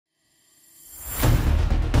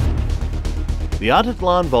The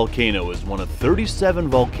Atitlan Volcano is one of 37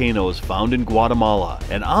 volcanoes found in Guatemala,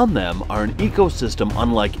 and on them are an ecosystem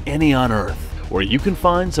unlike any on Earth, where you can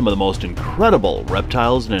find some of the most incredible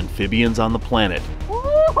reptiles and amphibians on the planet.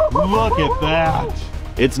 Look at that!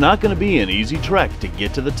 It's not going to be an easy trek to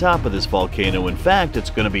get to the top of this volcano. In fact, it's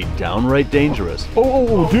going to be downright dangerous.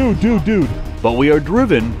 Oh, dude. But we are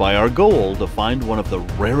driven by our goal to find one of the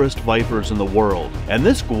rarest vipers in the world. And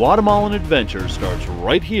this Guatemalan adventure starts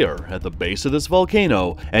right here at the base of this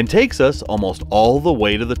volcano and takes us almost all the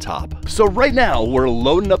way to the top. So right now, we're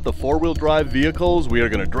loading up the four-wheel drive vehicles. We are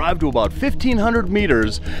going to drive to about 1,500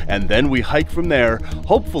 meters, and then we hike from there.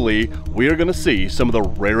 Hopefully, we are going to see some of the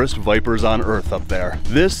rarest vipers on Earth up there.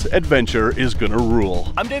 This adventure is going to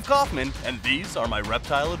rule. I'm Dave Kaufman, and these are my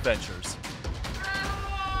Reptile Adventures.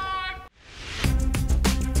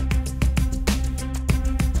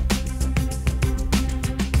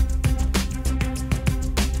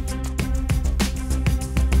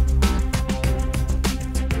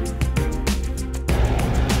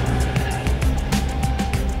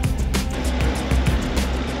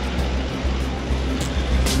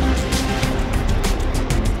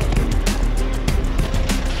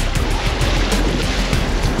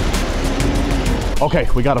 Okay,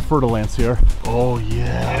 we got a fer-de-lance here. Oh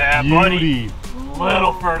yeah, beauty. Buddy.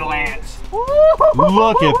 Little fer-de-lance.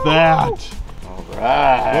 Look at that. All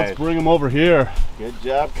right. Let's bring him over here. Good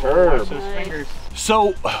job, Curb.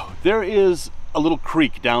 So there is a little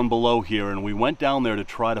creek down below here, and we went down there to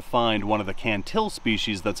try to find one of the cantil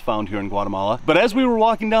species that's found here in Guatemala. But as we were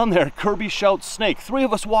walking down there, Kirby shouts snake. Three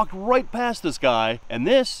of us walked right past this guy, and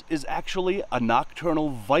this is actually a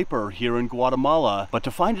nocturnal viper here in Guatemala. But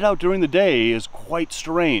to find it out during the day is quite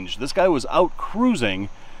strange. This guy was out cruising,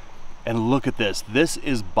 and look at this. This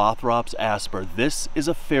is Bothrops asper. This is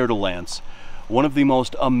a fer-de-lance. One of the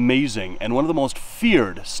most amazing and one of the most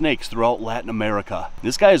feared snakes throughout Latin America.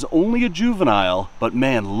 This guy is only a juvenile, but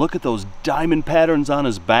man, look at those diamond patterns on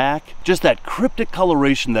his back. Just that cryptic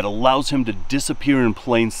coloration that allows him to disappear in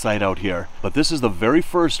plain sight out here. But this is the very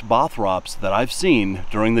first Bothrops that I've seen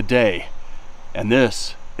during the day. And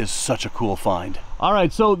this is such a cool find. All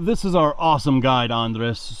right, so this is our awesome guide,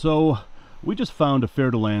 Andres. So we just found a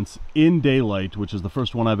fer-de-lance in daylight, which is the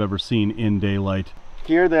first one I've ever seen in daylight.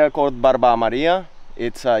 Here they are called Barba Maria.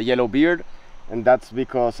 It's a yellow beard, and that's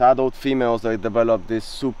because adult females, they develop this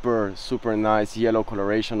super nice yellow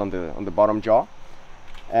coloration on the bottom jaw.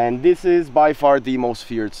 And this is by far the most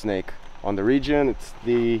feared snake on the region. It's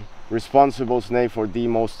the responsible snake for the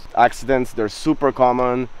most accidents. They're super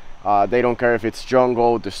common. They don't care if it's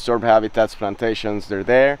jungle, disturbed habitats, plantations, they're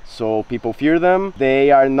there. So people fear them. They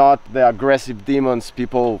are not the aggressive demons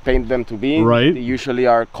people paint them to be. Right. They usually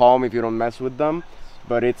are calm if you don't mess with them.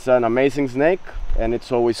 But it's an amazing snake, and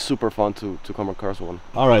it's always super fun to come across one.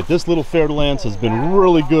 All right, this little fer-de-lance has been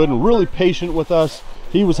really good and really patient with us.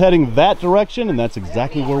 He was heading that direction, and that's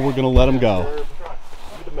exactly where we're gonna let him go.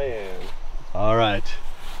 All right,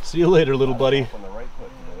 see you later, little buddy.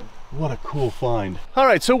 What a cool find. All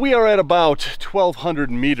right, so we are at about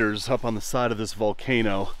 1,200 meters up on the side of this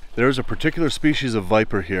volcano. There's a particular species of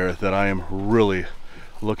viper here that I am really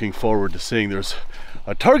looking forward to seeing. There's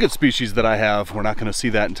a target species that I have. We're not going to see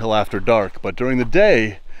that until after dark, but during the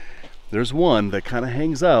day there's one that kind of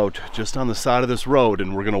hangs out just on the side of this road,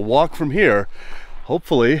 and we're going to walk from here.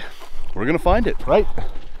 Hopefully we're going to find it, right?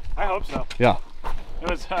 I hope so. Yeah. It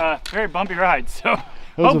was a very bumpy ride, so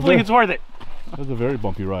hopefully it's worth it. It was a very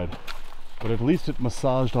bumpy ride, but at least it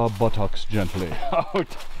massaged our buttocks gently. Oh,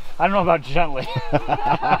 I don't know about gently.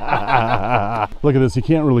 Look at this, you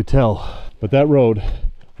can't really tell, but that road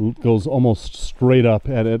goes almost straight up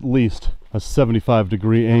at least a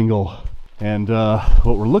 75-degree angle. And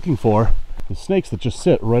what we're looking for is snakes that just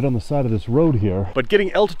sit right on the side of this road here. But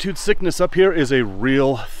getting altitude sickness up here is a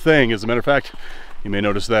real thing. As a matter of fact, you may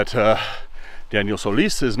notice that Daniel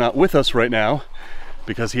Solis is not with us right now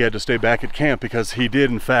because he had to stay back at camp because he did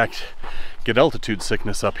in fact get altitude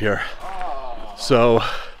sickness up here. So,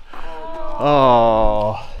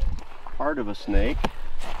 Part of a snake.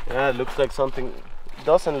 Yeah, it looks like something.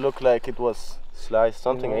 Doesn't look like it was sliced.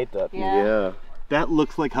 Something ate that. Yeah. that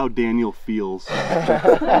looks like how Daniel feels.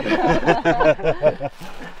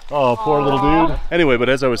 Oh, poor little dude. Anyway, but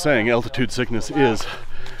as I was saying, altitude sickness is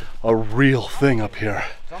a real thing up here.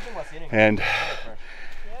 And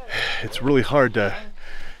it's really hard to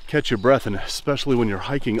catch your breath, and especially when you're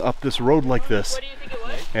hiking up this road like this.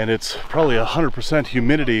 And it's probably 100%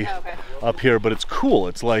 humidity up here, but it's cool.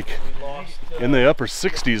 It's like in the upper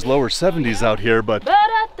 60s, lower 70s out here, but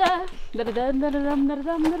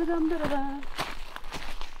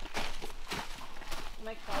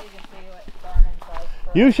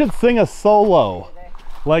You should sing a solo.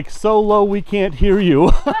 Like so low we can't hear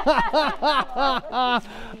you.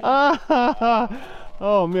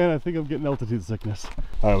 Oh man, I think I'm getting altitude sickness.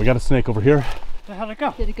 All right, we got a snake over here. How'd it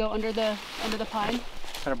go? Did it go under the pine?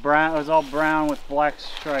 Had a brown. It was all brown with black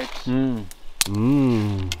stripes.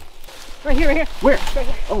 Right here, right here. Where? Right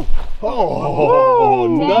here. Oh,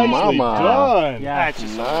 nicely mama. done. Yeah, it's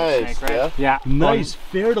just a Nice, snake, right? Yeah. Nice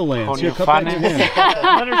fer-de-lance. Here, cup that in your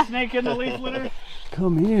hand. Litter snake in the leaf litter.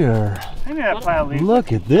 Come here. I knew that pile of leaves.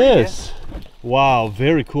 Look at this. Wow,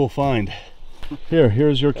 very cool find.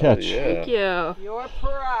 Here's your catch. Yeah. Thank you. Your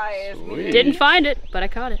prize. Sweet. Didn't find it, but I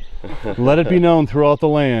caught it. Let it be known throughout the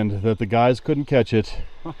land that the guys couldn't catch it.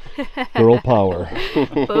 Girl power.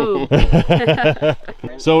 Boom.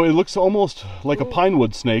 So it looks almost like a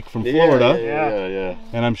pinewood snake from Florida. Yeah.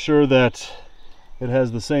 And I'm sure that it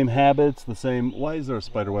has the same habits, the same, why is there a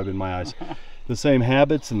spider web in my eyes? The same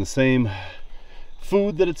habits and the same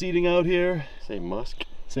food that it's eating out here. Say musk.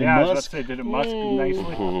 Same Yeah, I was about to musk. say, did it musk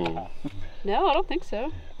nicely? No, I don't think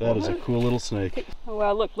so. That is a cool little snake. Oh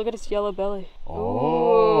wow, look at its yellow belly.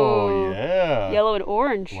 Oh, Ooh. yeah. Yellow and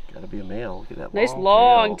orange. Gotta be a male. Look at that. Nice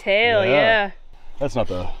long tail, Yeah. yeah. That's not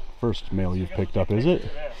the first male you've picked up, is it?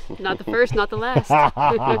 Not the first, not the last.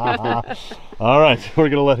 All right, we're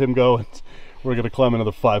gonna let him go. And we're gonna climb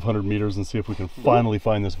another 500 meters and see if we can finally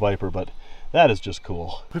find this viper, but that is just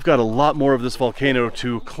cool. We've got a lot more of this volcano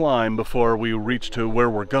to climb before we reach to where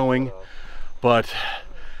we're going, but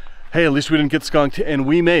hey, at least we didn't get skunked, and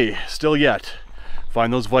we may still yet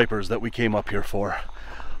find those vipers that we came up here for.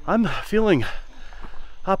 I'm feeling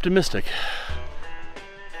optimistic.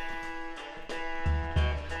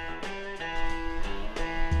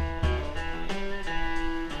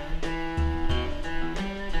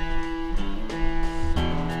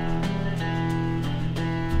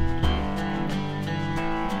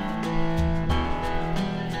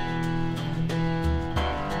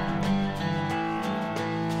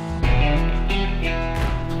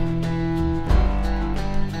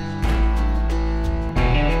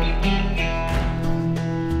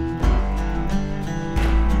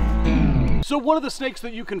 So one of the snakes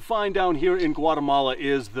that you can find down here in Guatemala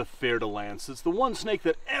is the fer-de-lance. It's the one snake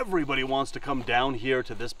that everybody wants to come down here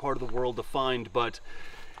to this part of the world to find, but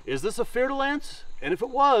is this a fer-de-lance? And if it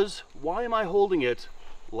was, why am I holding it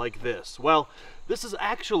like this? Well, this is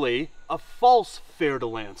actually a false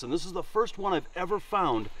fer-de-lance, and this is the first one I've ever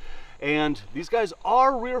found. And these guys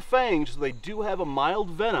are rear-fanged, so they do have a mild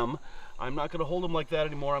venom. I'm not going to hold him like that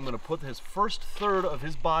anymore. I'm going to put his first third of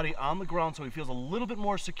his body on the ground so he feels a little bit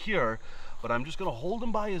more secure. But I'm just going to hold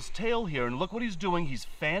him by his tail here, and look what he's doing. He's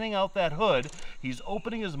fanning out that hood. He's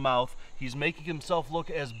opening his mouth. He's making himself look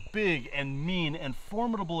as big and mean and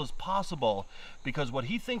formidable as possible, because what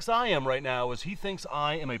he thinks I am right now is he thinks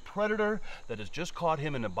I am a predator that has just caught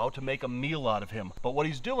him and about to make a meal out of him. But what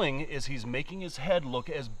he's doing is he's making his head look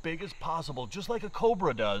as big as possible, just like a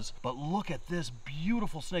cobra does. But look at this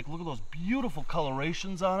beautiful snake. Look at those beautiful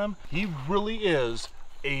colorations on him. He really is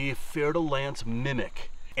a fer-de-lance mimic.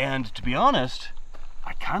 And to be honest,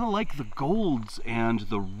 I kind of like the golds and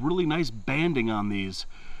the really nice banding on these,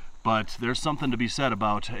 but there's something to be said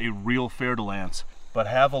about a real fer-de-lance. But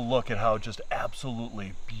have a look at how just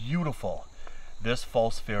absolutely beautiful this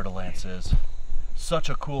false fer-de-lance is. Such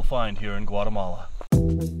a cool find here in Guatemala.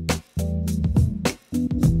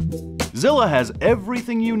 Zilla has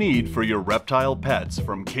everything you need for your reptile pets,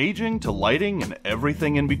 from caging to lighting and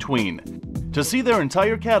everything in between. To see their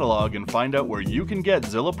entire catalog and find out where you can get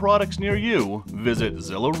Zilla products near you, visit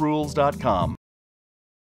zillarules.com.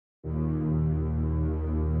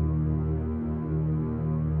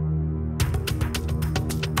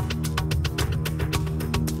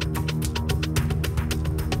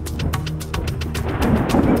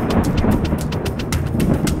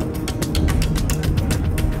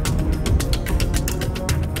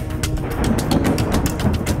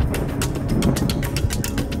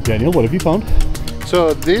 Daniel, what have you found?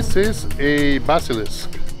 So this is a basilisk,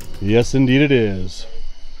 Yes, indeed it is.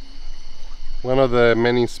 one of the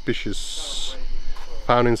many species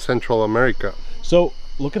found in Central America. So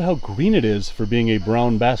look at how green it is for being a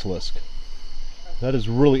brown basilisk. That is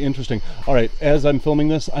really interesting. All right, as I'm filming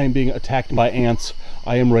this, I am being attacked by ants.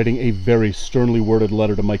 I am writing a very sternly worded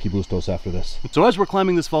letter to Mikey Bustos after this. So as we're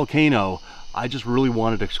climbing this volcano, I just really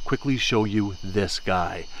wanted to quickly show you this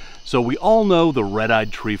guy. So we all know the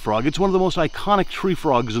red-eyed tree frog. It's one of the most iconic tree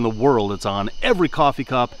frogs in the world. It's on every coffee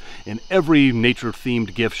cup, in every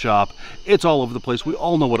nature-themed gift shop. It's all over the place. We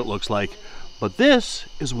all know what it looks like. But this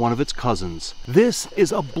is one of its cousins. This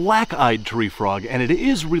is a black-eyed tree frog, and it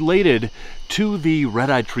is related to the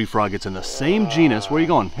red-eyed tree frog. It's in the same genus. Where are you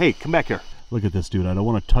going? Hey, come back here. Look at this dude. I don't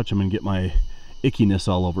want to touch him and get my ickiness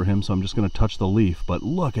all over him, so I'm just going to touch the leaf. But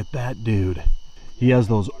look at that dude. He has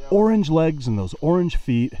those orange legs and those orange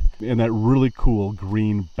feet and that really cool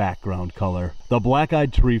green background color. The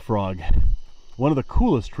black-eyed tree frog. One of the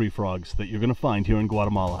coolest tree frogs that you're going to find here in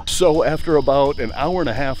Guatemala. So after about an hour and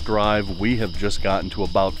a half drive, we have just gotten to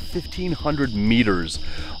about 1,500 meters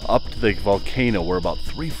up to the volcano. We're about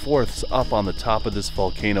 3/4 up on the top of this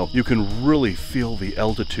volcano. You can really feel the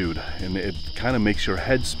altitude, and it kind of makes your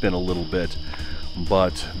head spin a little bit.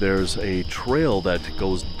 But there's a trail that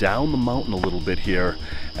goes down the mountain a little bit here,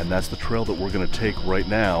 and that's the trail that we're going to take right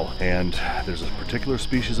now. And there's a particular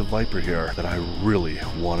species of viper here that I really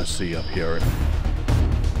want to see up here.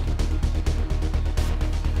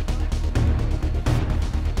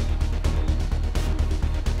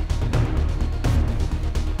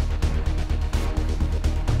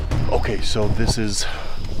 Okay, so this is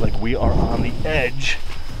like we are on the edge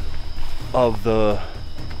of the,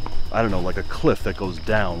 I don't know, like a cliff that goes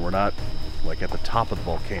down. We're not like at the top of the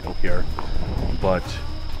volcano here, but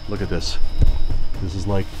look at this. This is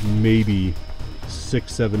like maybe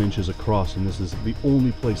 6-7 inches across, and this is the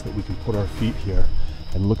only place that we can put our feet here.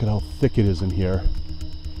 And look at how thick it is in here.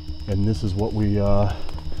 And this is what we are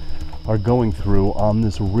going through on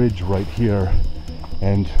this ridge right here.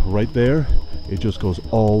 And right there, it just goes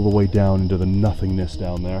all the way down into the nothingness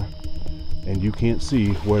down there. And you can't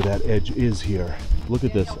see where that edge is here. Look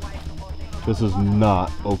at this. This is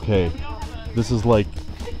not okay. This is like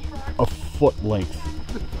a foot length.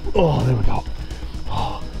 Oh, there we go.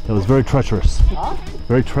 Oh, that was very treacherous.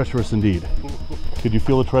 Very treacherous indeed. Could you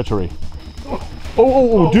feel the treachery?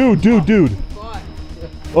 Oh, dude.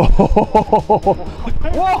 Oh,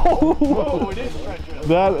 whoa! It is treacherous.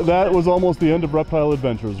 That was almost the end of Reptile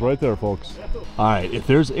Adventures right there, folks. Alright, if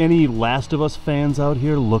there's any Last of Us fans out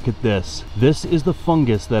here, look at this. This is the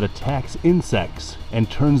fungus that attacks insects and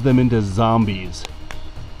turns them into zombies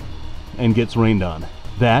and gets rained on.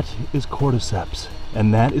 That is cordyceps,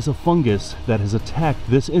 and that is a fungus that has attacked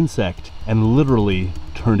this insect and literally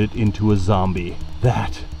turned it into a zombie.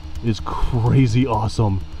 That is crazy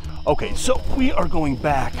awesome. Okay, so we are going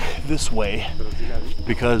back this way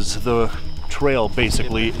because the trail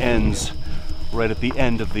basically ends right at the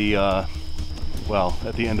end of the well,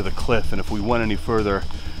 at the end of the cliff, and if we went any further,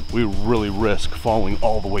 we would really risk falling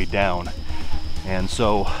all the way down. And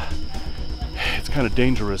so it's kind of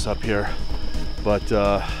dangerous up here, but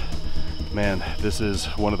man, this is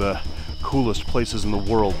one of the coolest places in the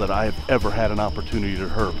world that I've ever had an opportunity to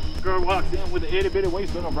herp. Girl walks in with an itty bitty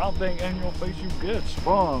waist and a round thing in your face, you get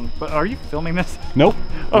sprung. But are you filming this? Nope.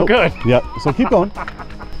 Oh, nope. good. Yep, so keep going.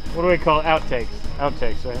 What do we call outtakes?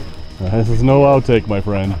 Outtakes, right? This is no outtake, my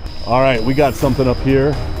friend. All right, we got something up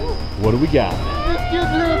here. What do we got?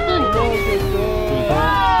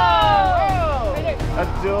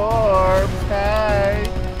 Adore, hey.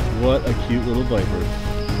 What a cute little viper.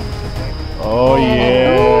 Oh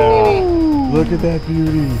yeah. Look at that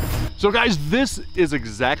beauty. So guys, this is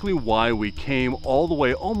exactly why we came all the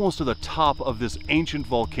way almost to the top of this ancient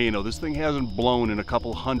volcano. This thing hasn't blown in a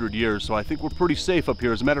couple hundred years, so I think we're pretty safe up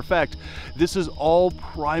here. As a matter of fact, this is all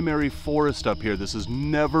primary forest up here. This has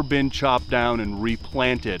never been chopped down and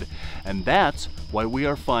replanted. And that's why we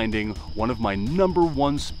are finding one of my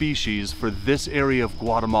 #1 species for this area of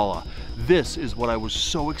Guatemala. This is what I was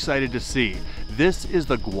so excited to see. This is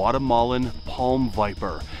the Guatemalan palm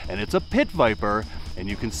viper, and it's a pit viper. And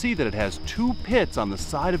you can see that it has 2 pits on the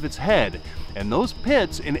side of its head, and those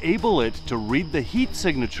pits enable it to read the heat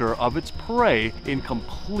signature of its prey in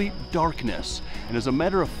complete darkness. And as a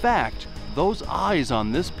matter of fact, those eyes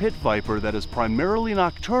on this pit viper that is primarily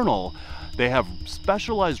nocturnal, they have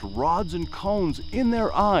specialized rods and cones in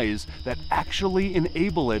their eyes that actually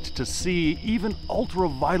enable it to see even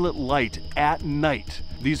ultraviolet light at night.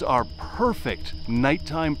 These are perfect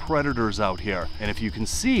nighttime predators out here. And if you can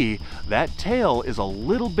see, that tail is a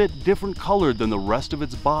little bit different colored than the rest of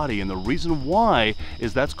its body. And the reason why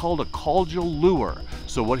is that's called a caudal lure.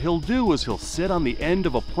 So what he'll do is he'll sit on the end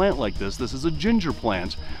of a plant like this. This is a ginger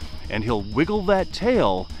plant. And he'll wiggle that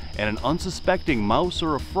tail, and an unsuspecting mouse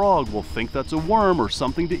or a frog will think that's a worm or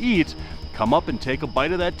something to eat, come up and take a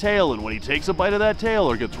bite of that tail. And when he takes a bite of that tail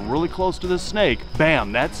or gets really close to this snake,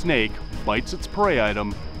 bam, that snake bites its prey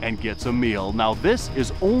item and gets a meal. Now this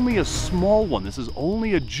is only a small one. This is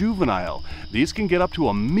only a juvenile. These can get up to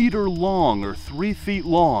 1 meter long or 3 feet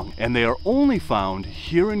long, and they are only found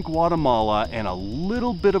here in Guatemala, and a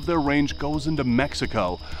little bit of their range goes into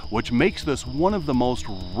Mexico, which makes this one of the most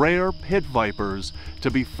rare pit vipers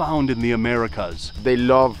to be found in the Americas. They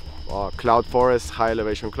love cloud forests, high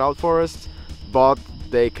elevation cloud forests, but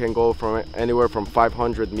they can go from anywhere from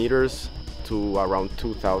 500 meters to around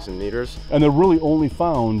 2,000 meters. And they're really only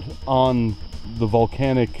found on the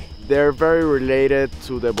volcanic. They're very related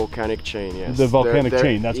to the volcanic chain, yes. The volcanic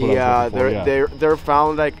chain, that's what I was looking for, they're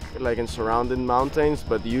found like in surrounding mountains,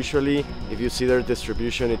 but usually if you see their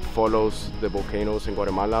distribution, it follows the volcanoes in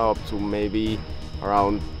Guatemala up to maybe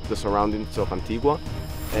around the surroundings of Antigua,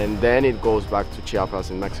 and then it goes back to Chiapas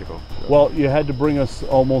in Mexico. Well, you had to bring us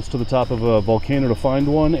almost to the top of a volcano to find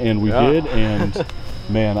one, and we did, and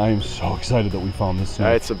man, I am so excited that we found this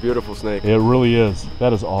snake. It's a beautiful snake. It really is.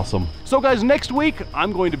 That is awesome. So guys, next week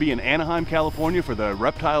I'm going to be in Anaheim, California for the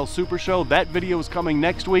Reptile Super Show. That video is coming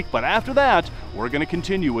next week, but after that, we're going to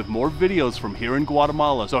continue with more videos from here in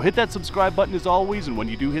Guatemala. So hit that subscribe button as always, and when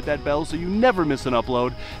you do, hit that bell so you never miss an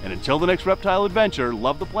upload. And until the next Reptile Adventure,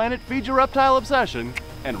 love the planet, feed your reptile obsession,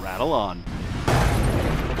 and rattle on.